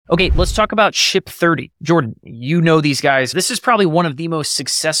Okay, let's talk about Ship30. Jordan, you know these guys. This is probably one of the most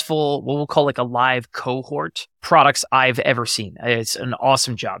successful, what we'll call like a live cohort products I've ever seen. It's an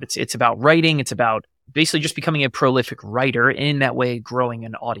awesome job. It's about writing. It's about basically just becoming a prolific writer, and in that way, growing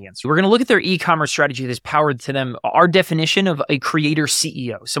an audience. We're going to look at their e-commerce strategy that's powered to them. Our definition of a creator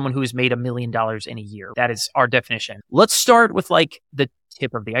CEO, someone who has made $1 million in a year. That is our definition. Let's start with like the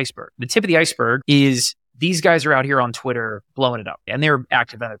tip of the iceberg. The tip of the iceberg is these guys are out here on Twitter blowing it up, and they're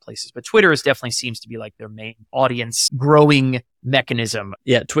active in other places. But Twitter definitely seems to be like their main audience growing mechanism.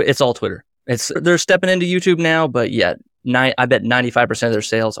 Yeah, it's all Twitter. They're stepping into YouTube now, but yeah, I bet 95% of their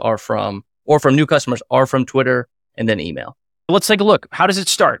sales are from new customers are from Twitter and then email. Let's take a look. How does it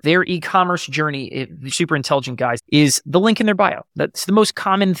start? Their e-commerce journey, the super intelligent guys, is the link in their bio. That's the most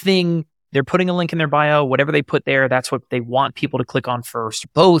common thing. They're putting a link in their bio. Whatever they put there, that's what they want people to click on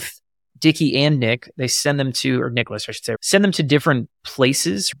first. Both Dickie and Nick, they send them to, or Nicholas, I should say, send them to different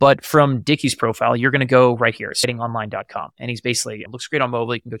places. But from Dickie's profile, you're going to go right here, writingonline.com. And he's basically, it looks great on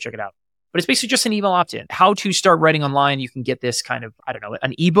mobile. You can go check it out. But it's basically just an email opt-in. How to start writing online. You can get this kind of, I don't know,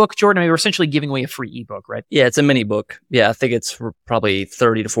 an ebook, Jordan. I mean, we're essentially giving away a free ebook, right? Yeah, it's a mini book. Yeah, I think it's probably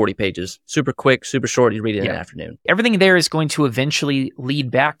 30 to 40 pages. Super quick, super short. You read it in an afternoon. Everything there is going to eventually lead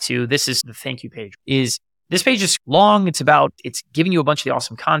back to, this is the thank you page, this page is long. It's giving you a bunch of the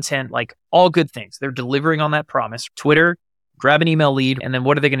awesome content, like all good things. They're delivering on that promise. Twitter, grab an email lead. And then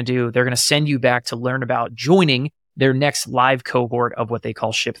what are they going to do? They're going to send you back to learn about joining their next live cohort of what they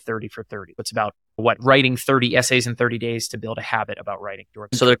call Ship30 for 30. It's about writing 30 essays in 30 days to build a habit about writing.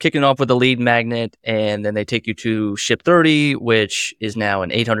 So they're kicking off with a lead magnet, and then they take you to Ship30, which is now an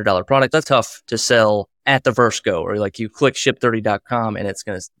 $800 product. That's tough to sell at the first go, or like you click ship30.com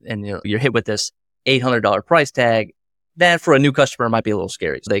and you're hit with this $800 price tag. That for a new customer might be a little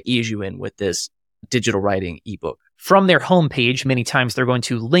scary. So they ease you in with this digital writing ebook. From their homepage, many times they're going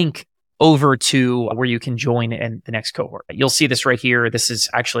to link over to where you can join in the next cohort. You'll see this right here. This is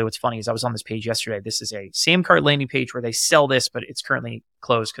actually what's funny is I was on this page yesterday. This is a Samcart landing page where they sell this, but it's currently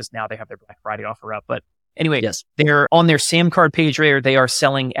closed because now they have their Black Friday offer up. But anyway, yes, they're on their Samcart page where they are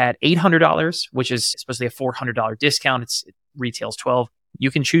selling at $800, which is supposedly a $400 discount. It retails $12. You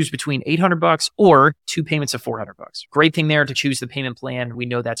can choose between $800 or 2 payments of $400. Great thing there to choose the payment plan. We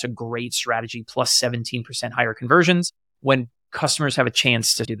know that's a great strategy, plus 17% higher conversions when customers have a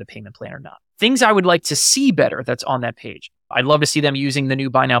chance to do the payment plan or not. Things I would like to see better that's on that page. I'd love to see them using the new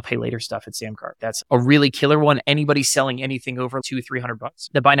buy now, pay later stuff at Samcart. That's a really killer one. Anybody selling anything over $200-$300.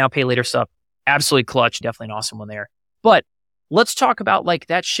 The buy now, pay later stuff, absolutely clutch. Definitely an awesome one there. But let's talk about like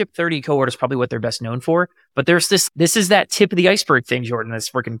that Ship30 cohort is probably what they're best known for. But there's this is that tip of the iceberg thing, Jordan, that's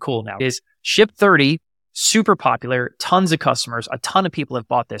freaking cool now. Is Ship30 super popular, tons of customers, a ton of people have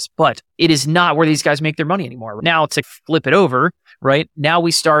bought this, but it is not where these guys make their money anymore. Now to flip it over, right? Now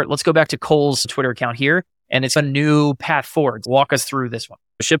let's go back to Cole's Twitter account here, and it's a new path forward. Walk us through this one.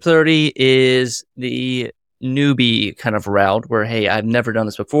 Ship30 is the newbie kind of route where, hey, I've never done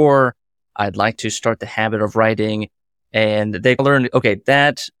this before. I'd like to start the habit of writing. And they learn, okay,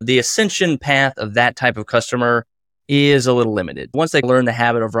 that the ascension path of that type of customer is a little limited. Once they learn the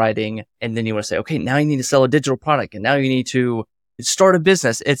habit of writing, and then you want to say, okay, now you need to sell a digital product, and now you need to start a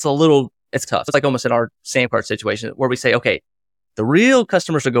business. It's tough. It's like almost in our Samcart situation where we say, okay, the real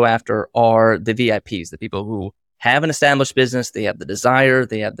customers to go after are the VIPs, the people who have an established business. They have the desire,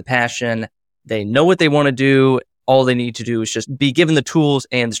 they have the passion, they know what they want to do. All they need to do is just be given the tools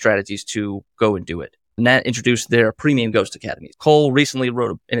and the strategies to go and do it. And that introduced their premium Ghost Academy. Cole recently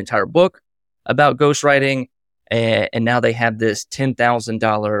wrote an entire book about ghostwriting, and now they have this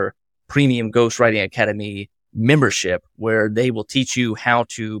 $10,000 premium Ghostwriting Academy membership where they will teach you how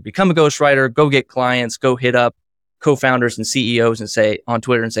to become a ghostwriter, go get clients, go hit up co-founders and CEOs and say on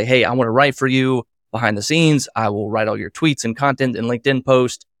Twitter and say, hey, I want to write for you behind the scenes. I will write all your tweets and content and LinkedIn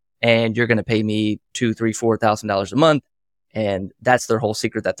posts, and you're going to pay me $2,000, $3,000, $4,000 a month. And that's their whole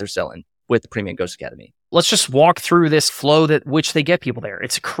secret that they're selling with the Premium Ghost Academy. Let's just walk through this flow which they get people there.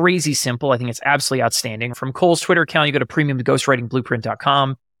 It's crazy simple. I think it's absolutely outstanding. From Cole's Twitter account, you go to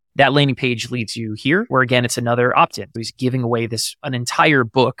premiumghostwritingblueprint.com. That landing page leads you here, where again, it's another opt-in. He's giving away an entire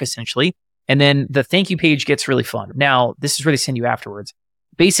book, essentially. And then the thank you page gets really fun. Now, this is where they send you afterwards.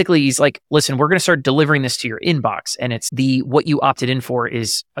 Basically, he's like, listen, we're going to start delivering this to your inbox. And it's what you opted in for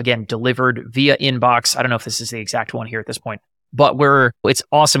is, again, delivered via inbox. I don't know if this is the exact one here at this point, but it's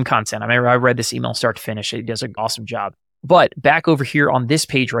awesome content. I mean, I read this email start to finish. It does an awesome job. But back over here on this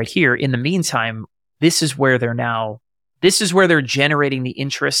page right here, in the meantime, this is where they're generating the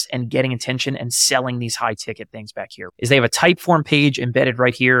interest and getting attention and selling these high ticket things back here. Is they have a type form page embedded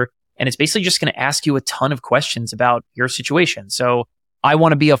right here. And it's basically just going to ask you a ton of questions about your situation. So I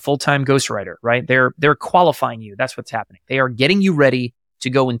want to be a full-time ghostwriter, right? They're qualifying you. That's what's happening. They are getting you ready to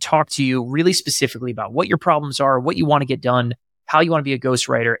go and talk to you really specifically about what your problems are, what you want to get done, how you want to be a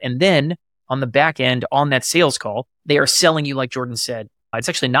ghostwriter. And then on the back end, on that sales call, they are selling you, like Jordan said, it's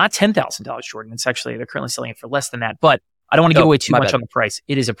actually not $10,000, Jordan. It's actually, they're currently selling it for less than that. But I don't want to give away too much on the price.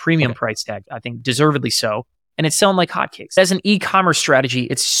 It is a premium price tag, I think deservedly so. And it's selling like hotcakes. As an e-commerce strategy,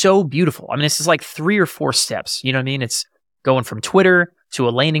 it's so beautiful. I mean, this is like 3 or 4 steps. You know what I mean? It's going from Twitter to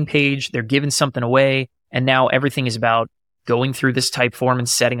a landing page. They're giving something away. And now everything is about going through this type form and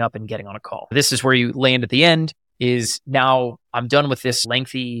setting up and getting on a call. This is where you land at the end is now I'm done with this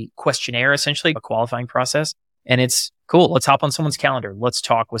lengthy questionnaire, essentially, a qualifying process. And it's cool. Let's hop on someone's calendar. Let's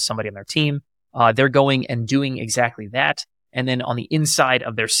talk with somebody on their team. They're going and doing exactly that. And then on the inside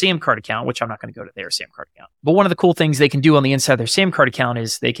of their SAM card account, which I'm not going to go to their SAM card account, but one of the cool things they can do on the inside of their SAM card account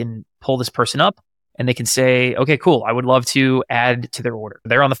is they can pull this person up and they can say, okay, cool. I would love to add to their order.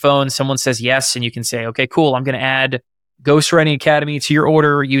 They're on the phone. Someone says yes. And you can say, okay, cool. I'm going to add Ghostwriting Academy to your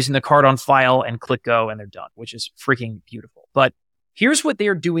order using the card on file and click go and they're done, which is freaking beautiful. But here's what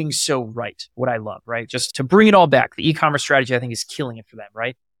they're doing so right. What I love, right? Just to bring it all back, the e-commerce strategy, I think, is killing it for them,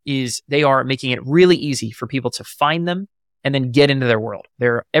 right? Is they are making it really easy for people to find them and then get into their world.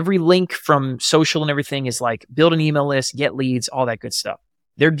 Every link from social and everything is like build an email list, get leads, all that good stuff.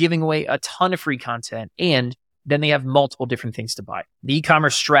 They're giving away a ton of free content and then they have multiple different things to buy. The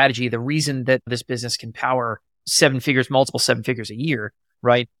e-commerce strategy, the reason that this business can power 7 figures, multiple 7 figures a year,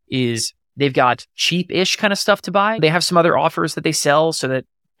 right, is they've got cheap-ish kind of stuff to buy. They have some other offers that they sell so that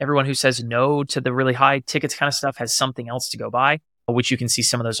everyone who says no to the really high tickets kind of stuff has something else to go buy, which you can see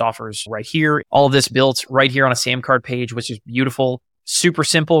some of those offers right here. All of this built right here on a SAM card page, which is beautiful. Super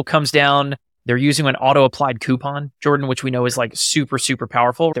simple, comes down. They're using an auto-applied coupon, Jordan, which we know is like super, super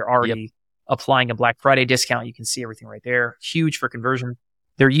powerful. They're already applying a Black Friday discount. You can see everything right there. Huge for conversion.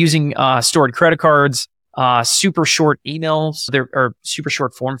 They're using stored credit cards. Super short emails. There are super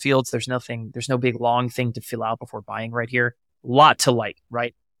short form fields. There's no big long thing to fill out before buying right here. Lot to like,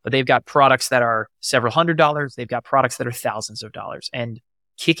 right? But they've got products that are several $100s. They've got products that are thousands of dollars and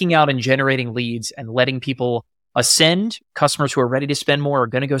kicking out and generating leads and letting people ascend, customers who are ready to spend more, are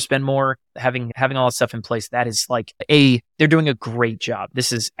going to go spend more, having all that stuff in place. That is like they're doing a great job.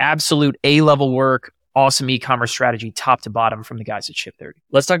 This is absolute A-level work. Awesome e-commerce strategy, top to bottom from the guys at Ship30.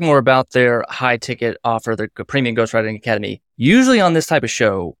 Let's talk more about their high ticket offer, their premium ghostwriting academy. Usually on this type of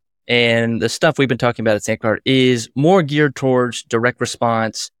show, and the stuff we've been talking about at SamCard is more geared towards direct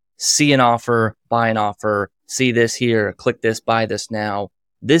response, see an offer, buy an offer, see this here, click this, buy this now.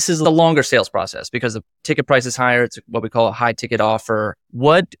 This is a longer sales process because the ticket price is higher. It's what we call a high ticket offer.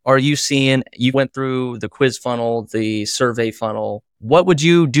 What are you seeing? You went through the quiz funnel, the survey funnel. What would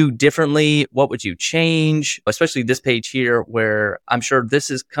you do differently? What would you change? Especially this page here where I'm sure this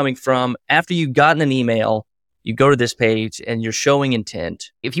is coming from after you've gotten an email, you go to this page and you're showing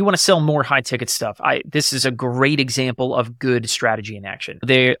intent. If you want to sell more high ticket stuff, this is a great example of good strategy in action.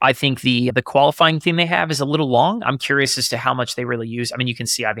 I think the qualifying theme they have is a little long. I'm curious as to how much they really use. I mean, you can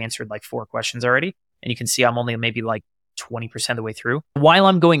see I've answered like 4 questions already, and you can see I'm only maybe like 20% of the way through. While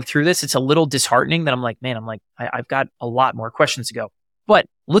I'm going through this, it's a little disheartening that I've got a lot more questions to go. But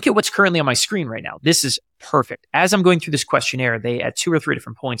look at what's currently on my screen right now. This is perfect. As I'm going through this questionnaire, they at 2 or 3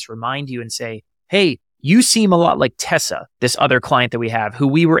 different points remind you and say, hey, you seem a lot like Tessa, this other client that we have, who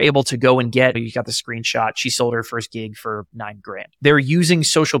we were able to go and get. You got the screenshot. She sold her first gig for $9,000. They're using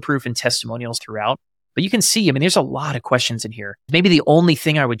social proof and testimonials throughout. But you can see, I mean, there's a lot of questions in here. Maybe the only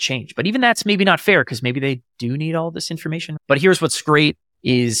thing I would change, but even that's maybe not fair because maybe they do need all this information. But here's what's great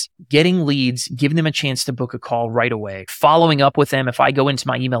is getting leads, giving them a chance to book a call right away, following up with them. If I go into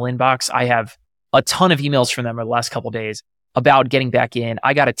my email inbox, I have a ton of emails from them over the last couple of days about getting back in.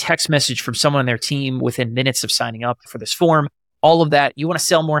 I got a text message from someone on their team within minutes of signing up for this form. All of that. You want to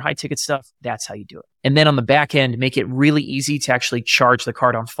sell more high ticket stuff? That's how you do it. And then on the back end, make it really easy to actually charge the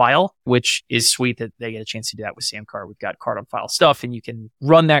card on file, which is sweet that they get a chance to do that with SamCard. We've got card on file stuff and you can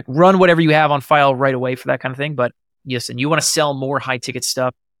run whatever you have on file right away for that kind of thing. But yes, and you want to sell more high ticket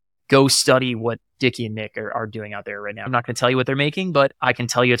stuff, go study what Dickie and Nick are doing out there right now. I'm not going to tell you what they're making, but I can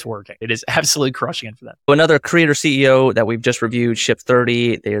tell you it's working. It is absolutely crushing it for them. Another creator CEO that we've just reviewed,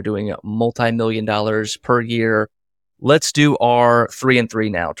 Ship30, they are doing multi-million dollars per year. Let's do our 3 and 3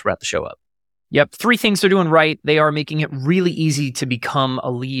 now to wrap the show up. Yep. 3 things they're doing right. They are making it really easy to become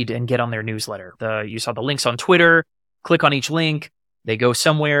a lead and get on their newsletter. You saw the links on Twitter. Click on each link. They go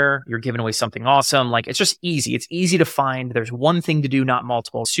somewhere. You're giving away something awesome. Like, it's just easy. It's easy to find. There's one thing to do, not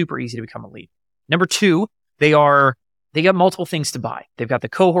multiple. Super easy to become a lead. Number 2, they are they got multiple things to buy. They've got the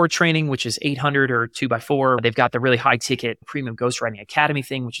cohort training, which is 800 or 2x4. They've got the really high ticket premium ghostwriting academy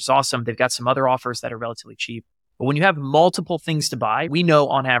thing, which is awesome. They've got some other offers that are relatively cheap. But when you have multiple things to buy, we know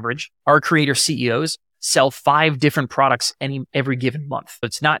on average, our creator CEOs sell 5 different products every given month. So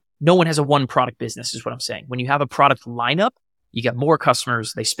it's not, no one has a one product business is what I'm saying. When you have a product lineup, you get more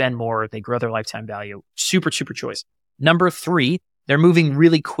customers, they spend more, they grow their lifetime value. Super choice. Number 3, they're moving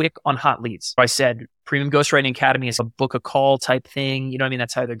really quick on hot leads. So I said Premium Ghostwriting Academy is a book a call type thing. You know what I mean?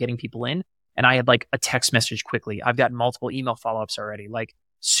 That's how they're getting people in. And I had like a text message quickly. I've gotten multiple email follow-ups already. Like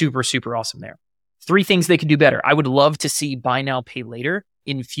super awesome there. 3 things they could do better. I would love to see buy now, pay later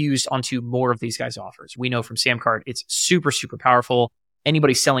infused onto more of these guys' offers. We know from Samcart, it's super powerful.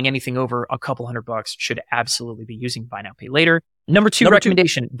 Anybody selling anything over a couple $100 should absolutely be using buy now, pay later. Number two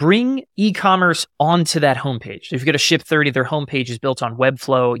recommendation, bring e-commerce onto that homepage. If you go to Ship30, their homepage is built on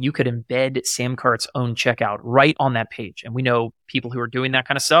Webflow. You could embed Samcart's own checkout right on that page. And we know people who are doing that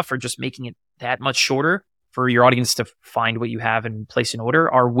kind of stuff are just making it that much shorter for your audience to find what you have and place an order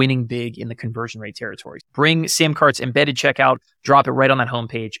are winning big in the conversion rate territories. Bring Samcart's embedded checkout, drop it right on that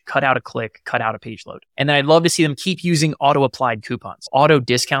homepage, cut out a click, cut out a page load. And then I'd love to see them keep using auto-applied coupons. Auto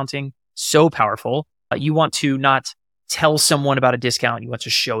discounting, so powerful. You want to not tell someone about a discount. You want to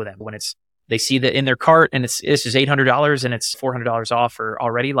show them when they see that in their cart and this is $800 and it's $400 off or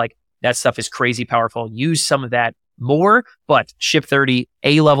already. Like that stuff is crazy powerful. Use some of that more, but Ship30,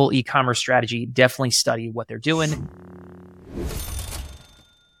 A-level e-commerce strategy, definitely study what they're doing.